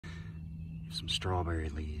Some strawberry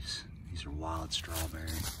leaves. These are wild strawberry.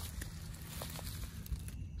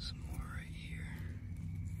 Some more right here.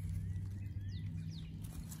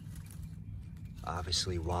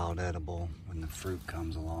 Obviously wild edible when the fruit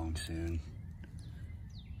comes along soon.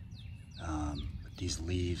 But these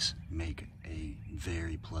leaves make a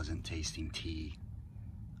very pleasant tasting tea.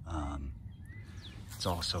 It's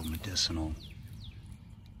also medicinal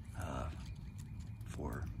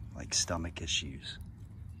for like stomach issues.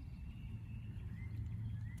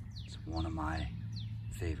 It's one of my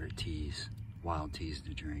favorite teas, wild teas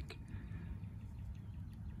to drink.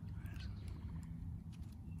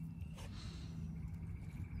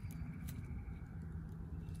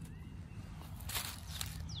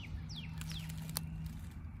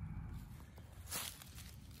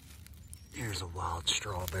 Here's a wild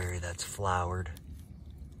strawberry that's flowered.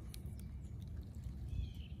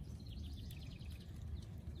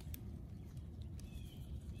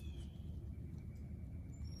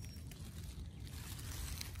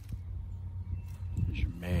 There's your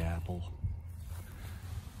mayapple.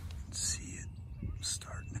 Let's see it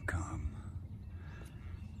starting to come.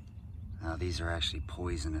 Now these are actually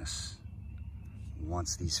poisonous.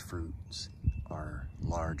 Once these fruits are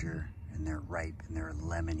larger and they're ripe and they're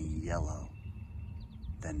lemony yellow,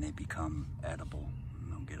 then they become edible.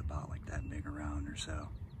 And they'll get about like that big around or so.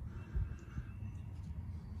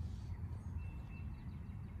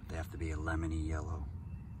 They have to be a lemony yellow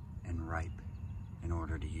and ripe in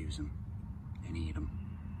order to use them and eat them.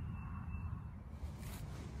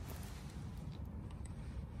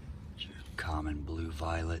 Common blue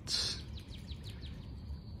violets.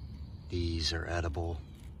 These are edible.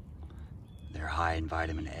 They're high in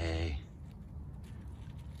vitamin A.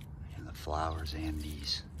 And the flowers and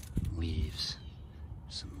these leaves,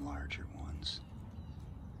 some larger ones.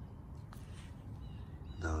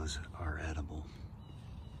 Those are edible.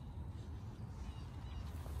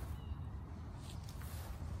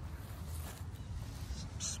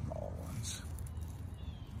 Some small ones.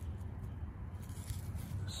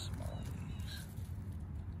 The small leaves.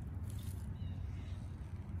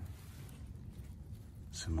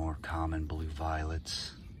 Some more common blue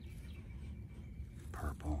violets.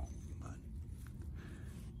 Purple.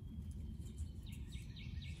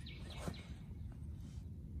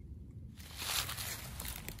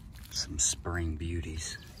 Some spring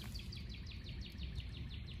beauties.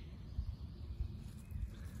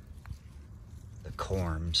 The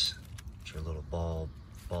corms, which are little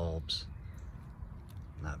bulbs,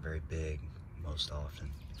 not very big most often.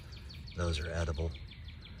 Those are edible.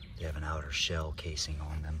 They have an outer shell casing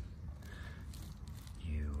on them.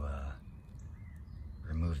 You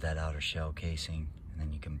remove that outer shell casing and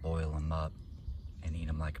then you can boil them up and eat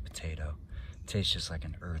them like a potato. It tastes just like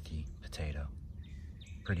an earthy potato.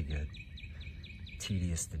 Pretty good.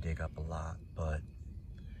 Tedious to dig up a lot, but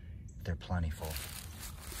they're plentiful.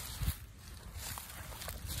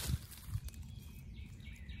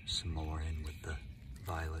 Some more in with the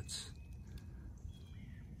violets.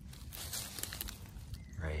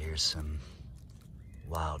 Right here's some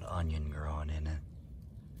wild onion growing in it.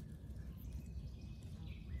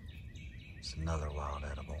 It's another wild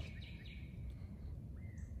edible.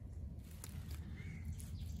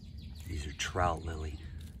 These are trout lily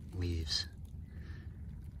leaves.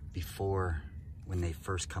 Before, when they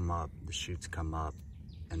first come up, the shoots come up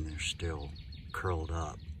and they're still curled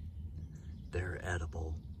up. They're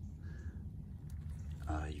edible.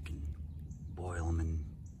 You can boil them in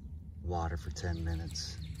water for 10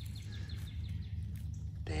 minutes.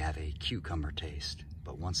 They have a cucumber taste,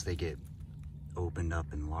 but once they get opened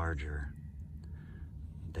up and larger,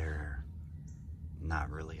 they're not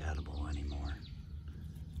really edible anymore.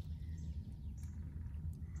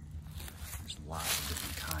 There's lots of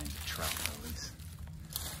different kinds of trout lilies.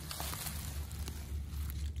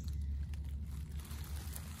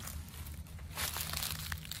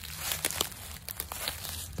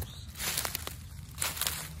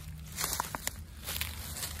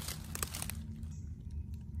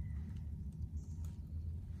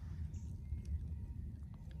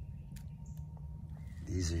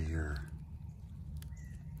 These are your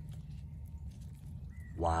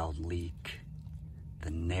wild leek,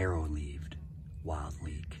 the narrow-leaved wild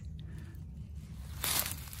leek.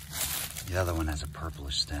 The other one has a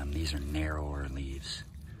purplish stem. These are narrower leaves.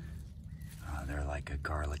 They're like a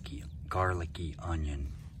garlicky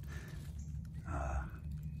onion.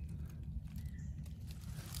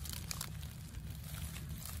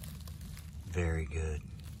 Very good.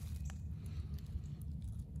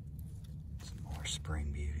 Some more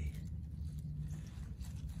spring beauty.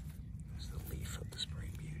 There's the leaf of the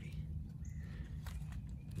spring beauty.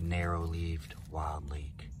 Narrow-leaved wild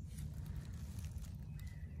leek.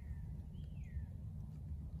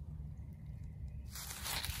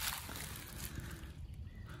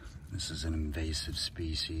 This is an invasive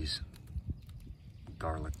species,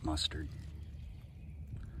 garlic mustard.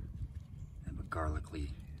 They have a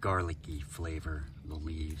garlicky flavor, the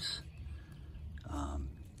leaves.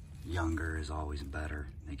 Younger is always better.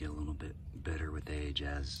 They get a little bit bitter with age,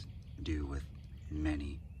 as do with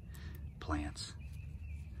many plants.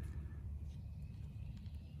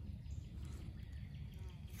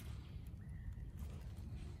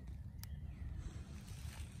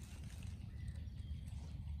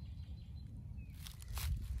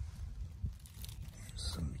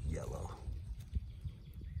 Some yellow,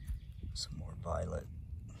 some more violet,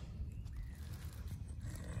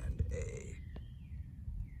 and a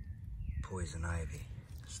poison ivy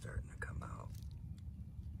starting to come out.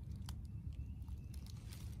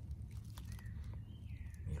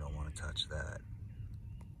 You don't want to touch that.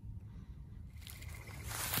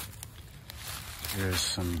 There's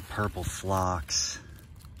some purple phlox.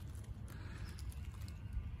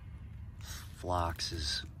 Phlox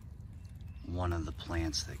is one of the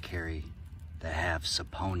plants that have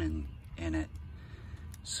saponin in it,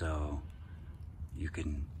 so you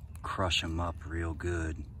can crush them up real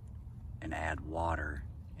good and add water,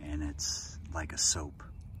 and it's like a soap.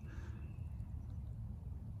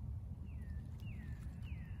 You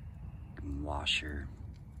can wash your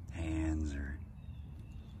hands or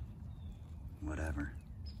whatever.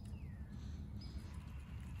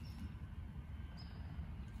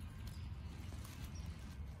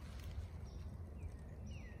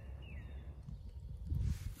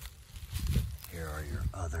 Here are your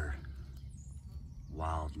other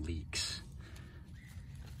wild leeks.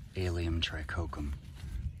 Allium trichocum.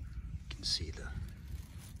 You can see the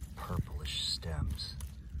purplish stems.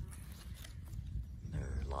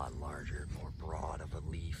 They're a lot larger, more broad of a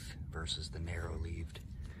leaf versus the narrow-leaved.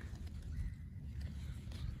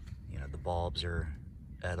 You know, the bulbs are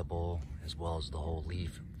edible as well as the whole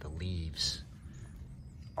leaf. The leaves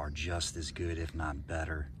are just as good, if not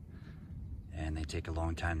better, and they take a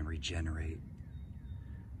long time to regenerate.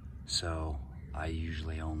 So I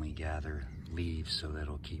usually only gather leaves so that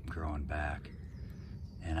it'll keep growing back,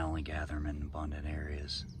 and I only gather them in abundant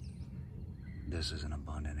areas. This is an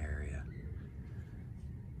abundant area.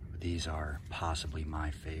 These are possibly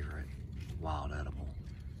my favorite wild edible.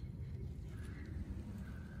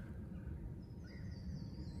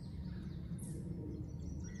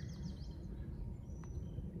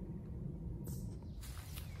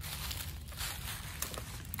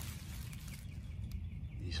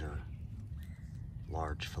 These are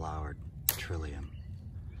large flowered trillium.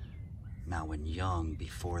 Now when young,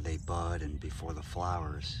 before they bud and before the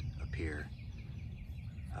flowers appear,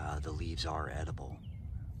 the leaves are edible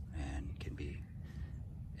and can be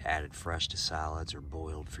added fresh to salads or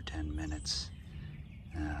boiled for 10 minutes.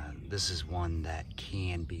 This is one that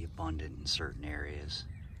can be abundant in certain areas.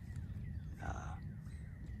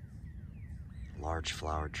 Large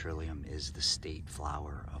flowered trillium is the state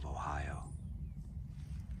flower of Ohio.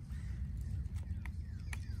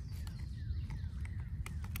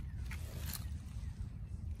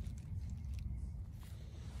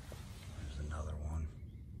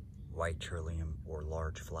 White trillium or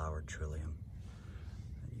large flowered trillium.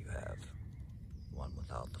 And you have one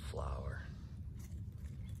without the flower.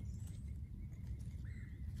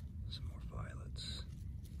 Some more violets.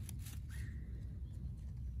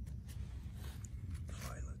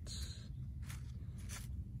 Violets.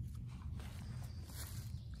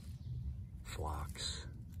 Phlox.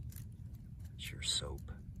 It's your soap.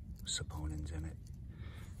 Saponins in it.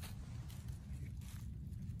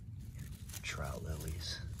 Trout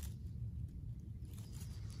lilies.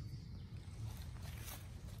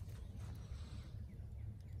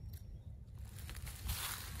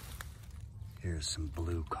 Here's some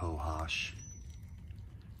blue cohosh.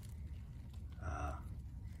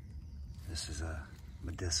 This is a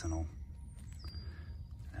medicinal.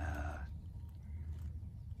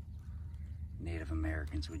 Native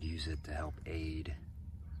Americans would use it to help aid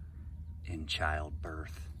in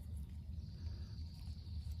childbirth.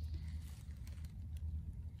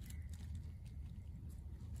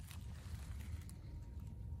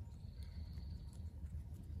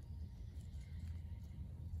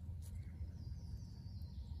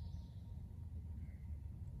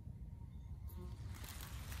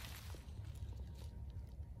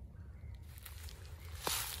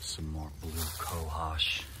 Some more blue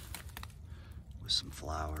cohosh with some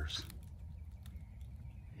flowers.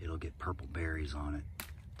 It'll get purple berries on it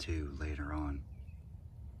too later on.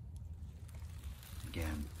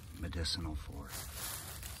 Again, medicinal for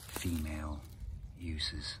female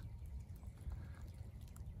uses.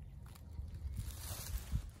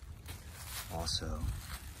 Also,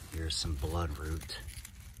 here's some bloodroot.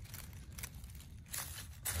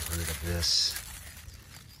 root of this,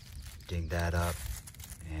 dig that up,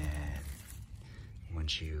 and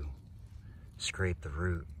once you scrape the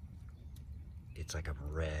root, it's like a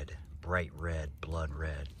red, bright red, blood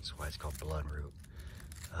red. That's why it's called bloodroot.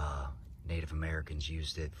 Native Americans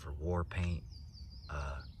used it for war paint,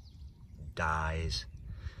 dyes,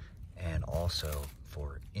 and also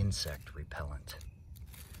for insect repellent.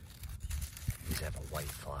 These have a white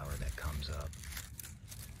flower that comes up.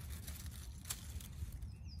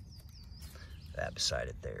 That beside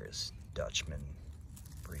it there is Dutchman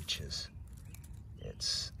breeches.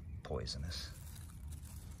 It's poisonous.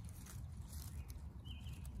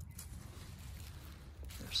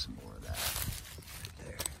 There's some more of that right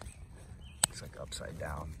there. Looks like upside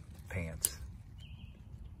down pants.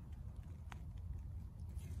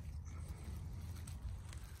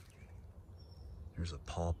 There's a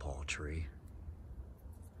pawpaw tree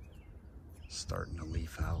starting to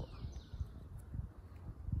leaf out.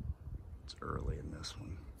 It's early in this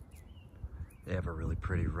one. They have a really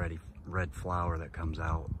pretty red flower that comes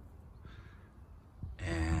out,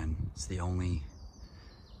 and it's the only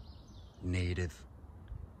native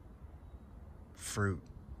fruit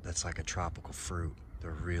that's like a tropical fruit.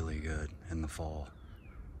 They're really good in the fall.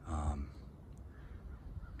 Kind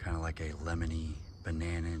of like a lemony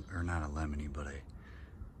banana, or not a lemony, but a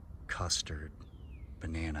custard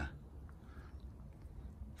banana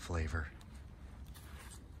flavor.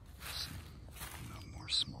 Some, more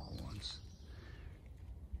small ones.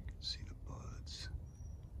 See the buds.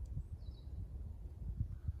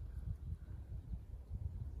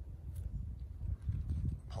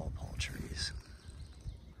 Pawpaw trees.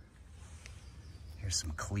 Here's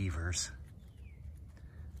some cleavers.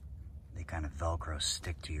 They kind of Velcro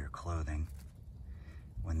stick to your clothing.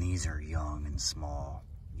 When these are young and small,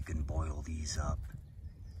 you can boil these up,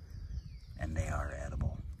 and they are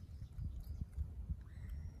edible.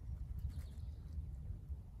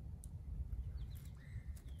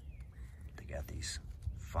 They got these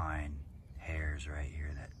fine hairs right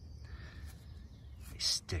here that they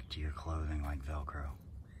stick to your clothing like Velcro.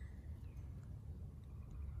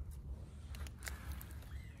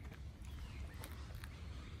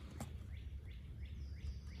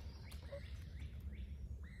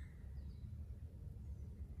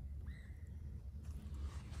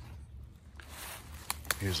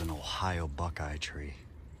 Here's an Ohio buckeye tree.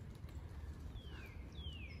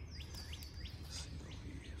 See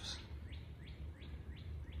the leaves.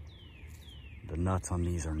 The nuts on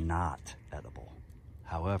these are not edible.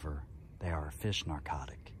 However, they are a fish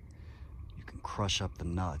narcotic. You can crush up the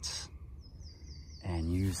nuts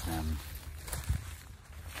and use them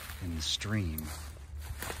in the stream.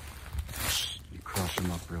 You crush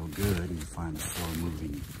them up real good and you find a slow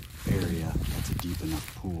moving area that's a deep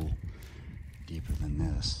enough pool. Deeper than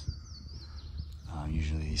this.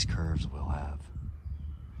 Usually these curves will have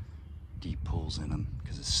deep pools in them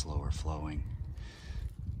because it's slower flowing.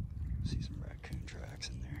 See some raccoon tracks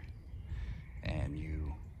in there. And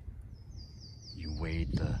you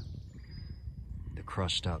wade the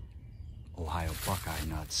crushed up Ohio buckeye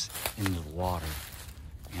nuts into the water,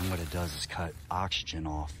 and what it does is cut oxygen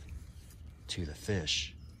off to the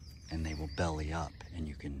fish, and they will belly up and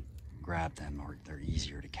you can grab them, or they're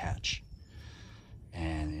easier to catch.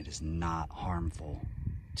 And it is not harmful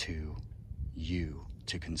to you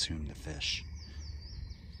to consume the fish.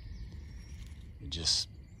 It just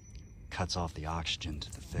cuts off the oxygen to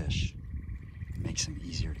the fish, makes them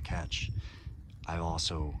easier to catch. I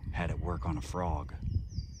also had it work on a frog.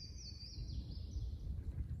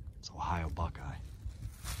 It's Ohio buckeye.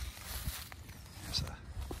 There's a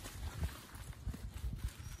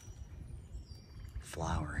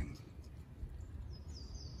flowering.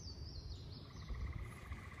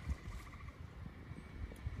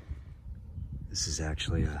 This is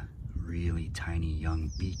actually a really tiny young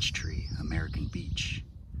beech tree, American beech.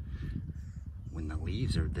 When the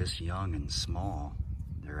leaves are this young and small,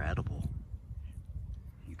 they're edible.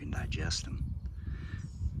 You can digest them.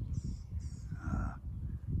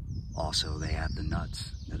 Also, they have the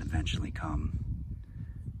nuts that eventually come,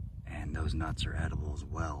 and those nuts are edible as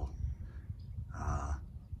well.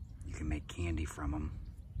 You can make candy from them.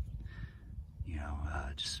 You know,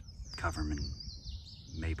 just cover them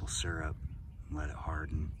in maple syrup. Let it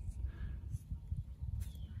harden.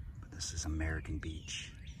 But this is American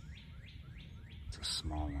beech. It's a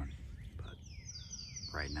small one, but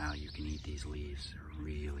right now you can eat these leaves. They're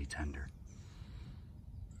really tender.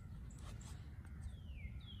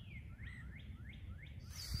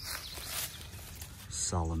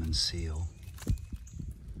 Solomon seal.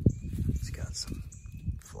 It's got some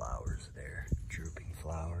flowers there, drooping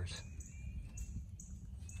flowers.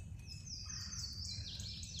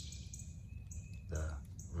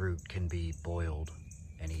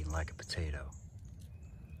 like a potato.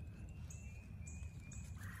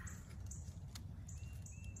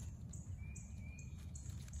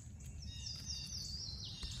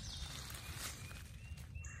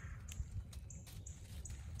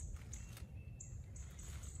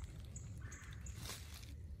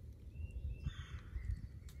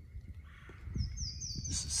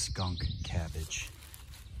 This is skunk cabbage.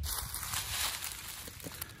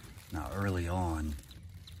 Now early on,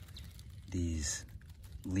 these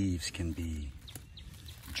leaves can be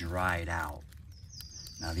dried out.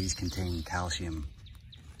 Now these contain calcium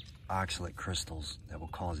oxalate crystals that will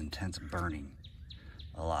cause intense burning,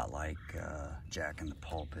 a lot like Jack in the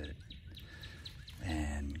Pulpit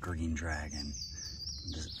and Green Dragon.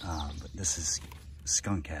 But this is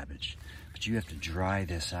skunk cabbage. But you have to dry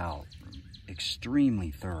this out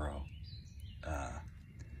extremely thorough.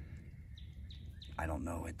 I don't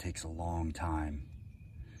know, it takes a long time,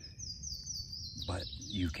 but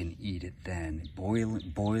you can eat it then.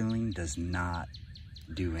 Boiling does not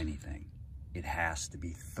do anything. It has to be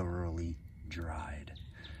thoroughly dried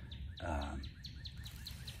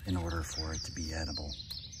in order for it to be edible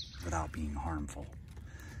without being harmful.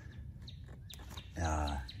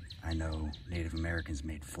 I know Native Americans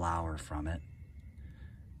made flour from it.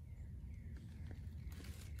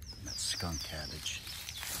 That's skunk cabbage.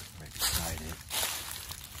 Right beside it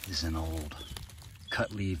is an old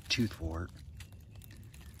cut-leaf toothwort.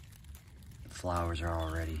 The flowers are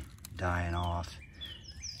already dying off.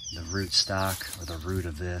 The root stock, or the root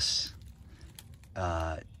of this,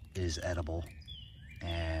 is edible,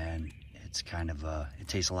 and it's kind of it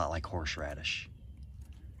tastes a lot like horseradish.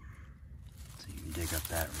 So you can dig up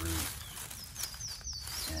that root,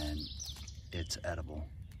 and it's edible.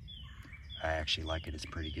 I actually like it, it's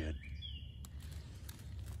pretty good.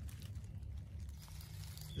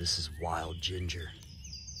 This is wild ginger.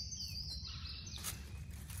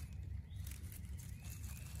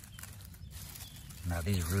 Now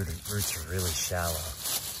these roots are really shallow,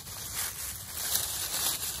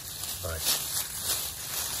 but let's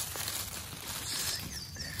see it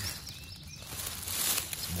there.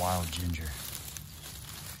 It's wild ginger.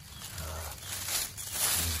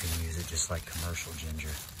 You can use it just like commercial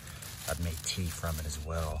ginger. I'd make tea from it as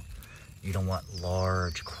well. You don't want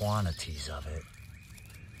large quantities of it,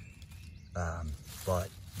 but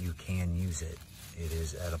you can use it. It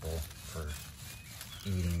is edible for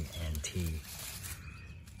eating and tea. You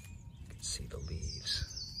can see the leaves.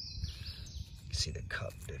 You can see the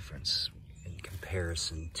cup difference in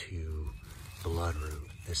comparison to bloodroot.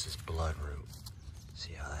 This is bloodroot.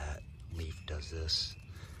 See how that leaf does this?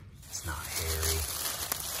 It's not hairy,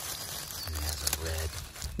 and it has a red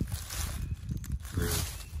root.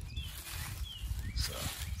 So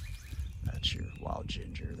that's your wild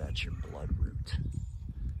ginger, that's your bloodroot.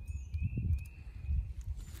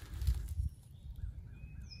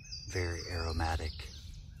 Very aromatic,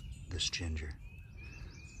 this ginger.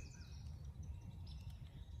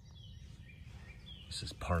 This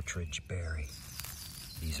is partridge berry.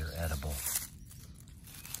 These are edible.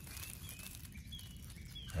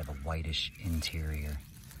 They have a whitish interior.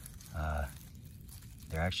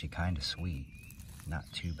 They're actually kind of sweet, not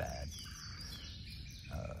too bad.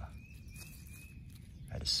 I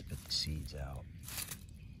had to spit the seeds out.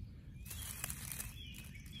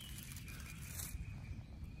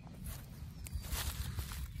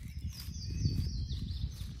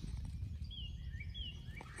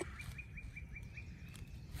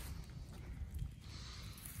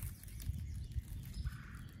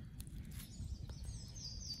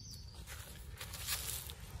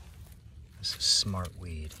 This is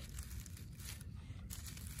smartweed.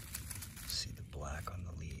 See the black on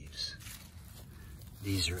the leaves.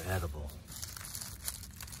 These are edible.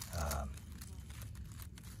 You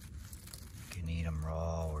can eat them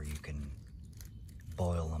raw, or you can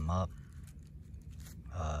boil them up.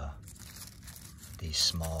 The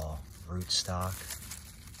small rootstock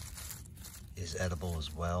is edible as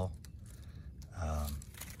well.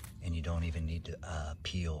 And you don't even need to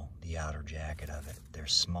peel the outer jacket of it. They're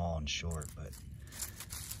small and short, but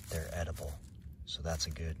they're edible. So that's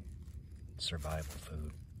a good survival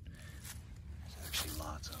food. There's actually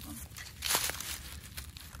lots of them.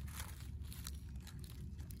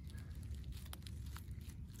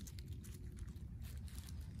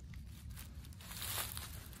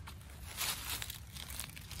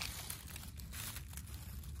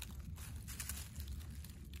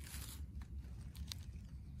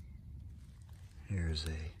 Here's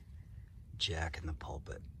a Jack in the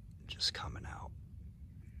Pulpit just coming out.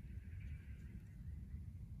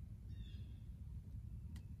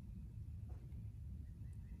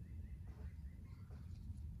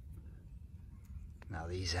 Now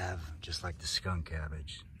these have, just like the skunk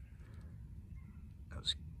cabbage,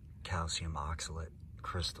 those calcium oxalate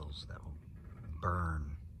crystals that will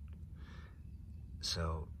burn.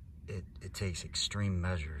 So it takes extreme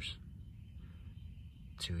measures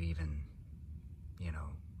to even, you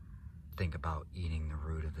know, think about eating the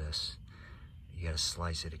root of this. You gotta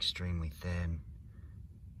slice it extremely thin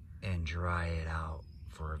and dry it out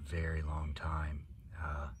for a very long time.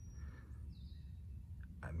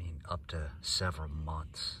 I mean, up to several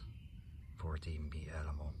months for it to even be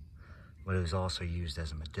edible. But it was also used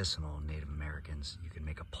as a medicinal in Native Americans. You could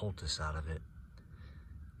make a poultice out of it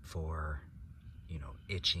for, you know,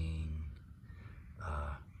 itching,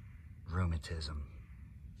 rheumatism.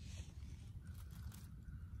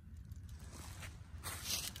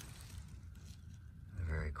 A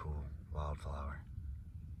very cool wildflower.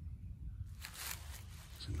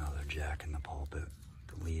 It's another jack in the pulpit.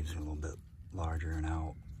 The leaves are a little bit larger and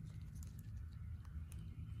out.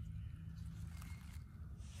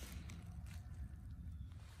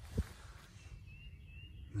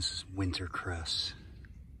 This is winter cress.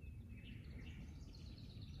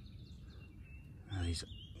 Now these,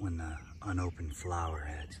 when the unopened flower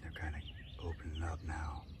heads, they're kind of opening up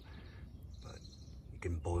now. But you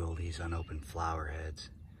can boil these unopened flower heads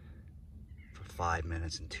for 5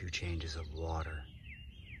 minutes in 2 changes of water.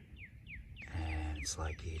 And it's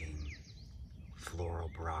like eating floral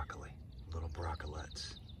broccoli, little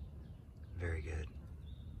broccolettes. Very good.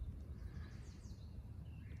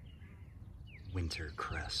 Winter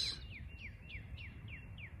cress.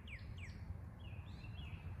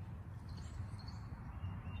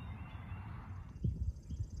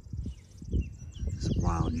 This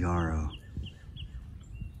wild yarrow.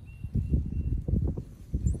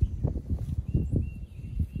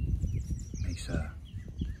 Makes a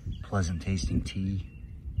pleasant tasting tea.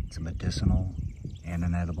 It's a medicinal and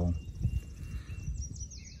an edible.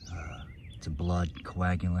 It's a blood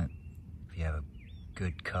coagulant. If you have a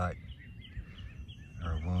good cut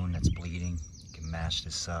or a wound that's bleeding, you can mash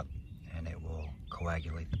this up and it will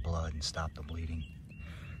coagulate the blood and stop the bleeding.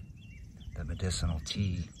 The medicinal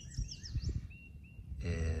tea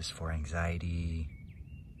is for anxiety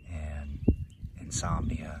and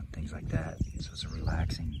insomnia, things like that. So it's a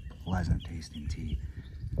relaxing, pleasant tasting tea.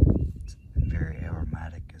 It's very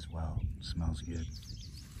aromatic as well. It smells good.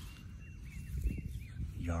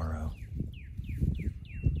 Yarrow.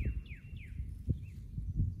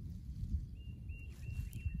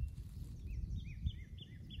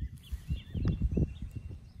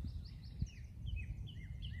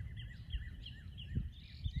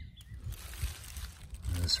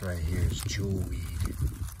 This right here is jewelweed,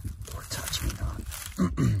 or touch me not.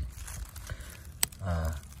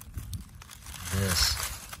 This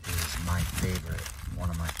is my favorite, one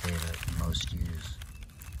of my favorite, most used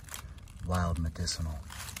wild medicinal.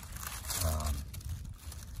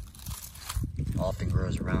 Often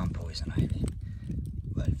grows around poison ivy,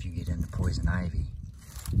 but if you get into poison ivy,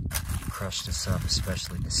 you crush this up,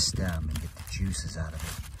 especially the stem, and get the juices out of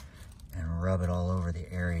it, and rub it all over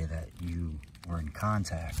the area that you were in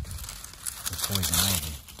contact with poison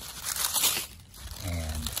ivy,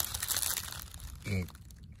 and it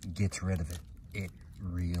gets rid of it. It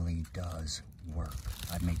really does work.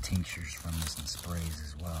 I'd make tinctures from this and sprays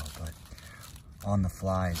as well, but on the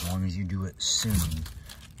fly, as long as you do it soon,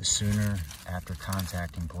 the sooner after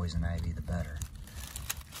contacting poison ivy, the better.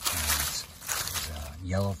 There's a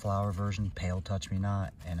yellow flower version, pale touch me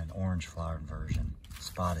not, and an orange flower version,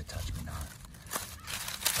 spotted touch me not.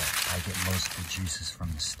 I get most of the juices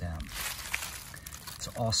from the stem. It's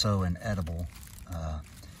also an edible.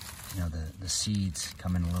 You know, the seeds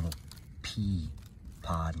come in a little pea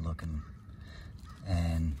pod looking,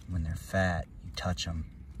 and when they're fat, you touch them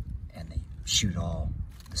and they shoot all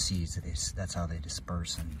the seeds. That's how they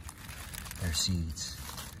disperse in their seeds.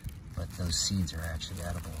 But those seeds are actually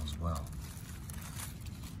edible as well.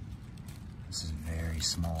 This is very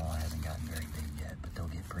small, it hasn't gotten very big yet, but they'll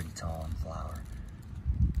get pretty tall and flower.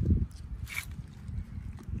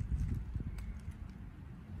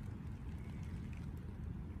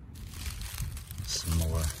 Some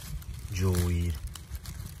more jewelweed,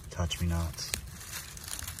 touch me nots.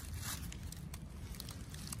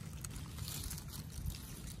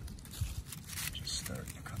 Just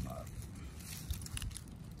starting to come up.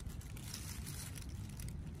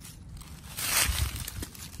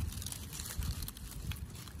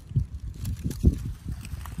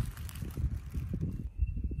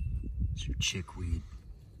 It's your chickweed.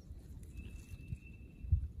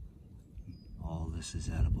 All this is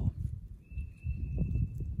edible.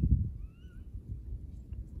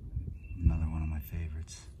 Another one of my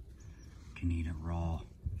favorites. You can eat it raw,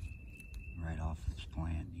 right off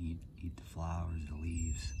flowers, the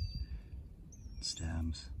leaves,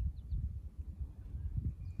 stems.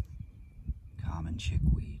 Common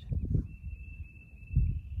chickweed.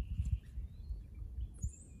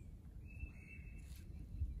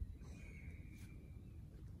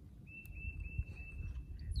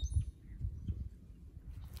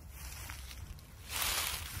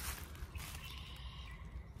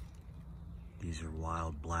 These are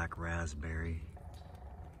wild black raspberry.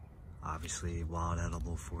 Obviously wild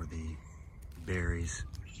edible for the berries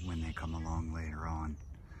when they come along later on.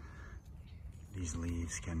 These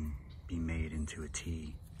leaves can be made into a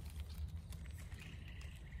tea.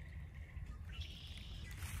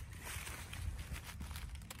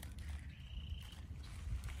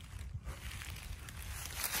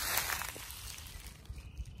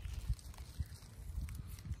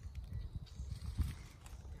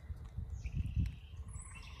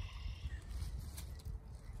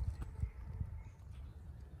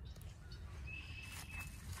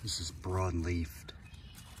 This is broadleaf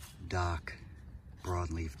dock,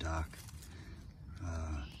 broadleaf dock.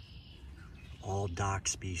 All dock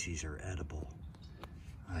species are edible.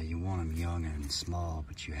 You want them young and small,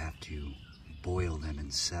 but you have to boil them in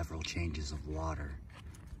several changes of water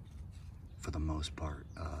for the most part.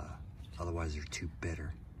 Otherwise they're too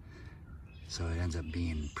bitter. So it ends up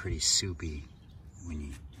being pretty soupy when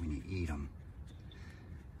you eat them.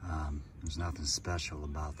 There's nothing special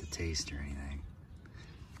about the taste or anything,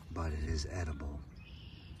 but it is edible.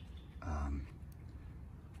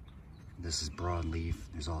 This is broadleaf.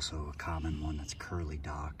 There's also a common one that's curly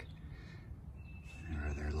dock.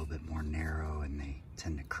 They're a little bit more narrow and they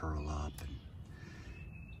tend to curl up.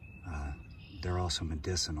 And they're also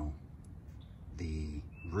medicinal. The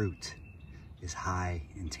root is high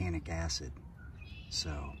in tannic acid,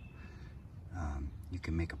 so you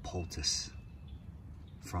can make a poultice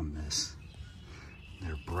from this.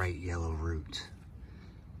 They're bright yellow root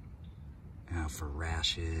for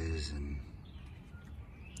rashes and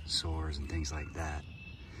sores and things like that.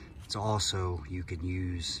 It's also, you can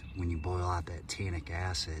use, when you boil out that tannic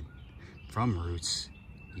acid from roots,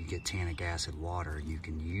 you get tannic acid water, and you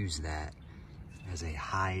can use that as a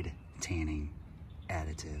hide tanning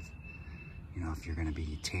additive. You know, if you're going to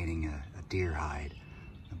be tanning a deer hide,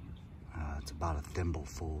 it's about a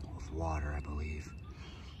thimbleful of water, I believe,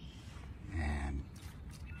 and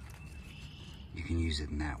you can use it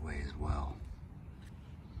in that way as well.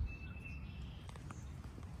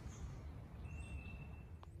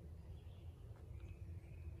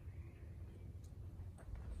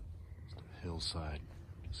 Hillside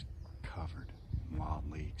just covered in wild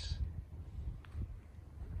leeks.